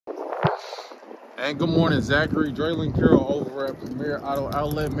And good morning, Zachary. Draylon Carroll over at Premier Auto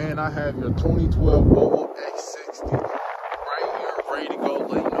Outlet. Man, I have your 2012 Volvo S60 right here, ready to go.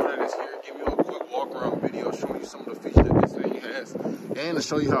 Let you know that it's here. Give you a quick walk around video showing you some of the features that this thing has and to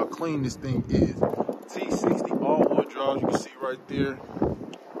show you how clean this thing is. T60 all-wheel drive, you can see right there.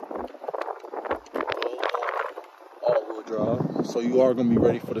 All-wheel drive. So you are going to be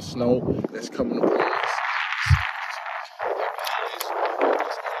ready for the snow that's coming upon us.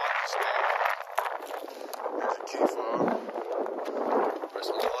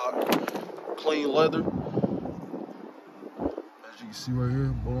 Clean leather, as you can see right here.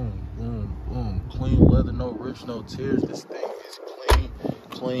 Boom, boom, boom. Clean leather, no rips, no tears. This thing is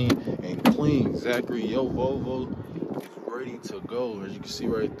clean, and clean. Zachary, your Volvo is ready to go. As you can see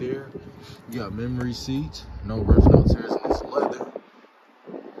right there, you got memory seats, no rips, no tears in this leather.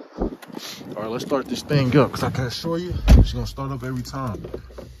 All right, let's start this thing up because I can assure you it's gonna start up every time.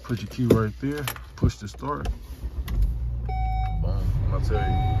 Put your key right there, push the start. Boom, I'll tell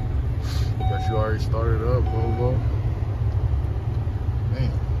you. Got you already started up, Volvo.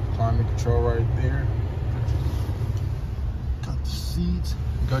 Man, climate control right there. Got the seats.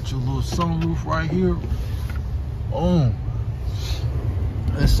 Got your little sunroof right here. Boom.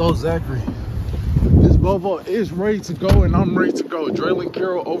 And so, Zachary, this Volvo is ready to go, and I'm ready to go. Draylon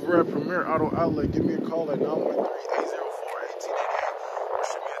Carroll over at Premier Auto Outlet. Give me a call at 913-808.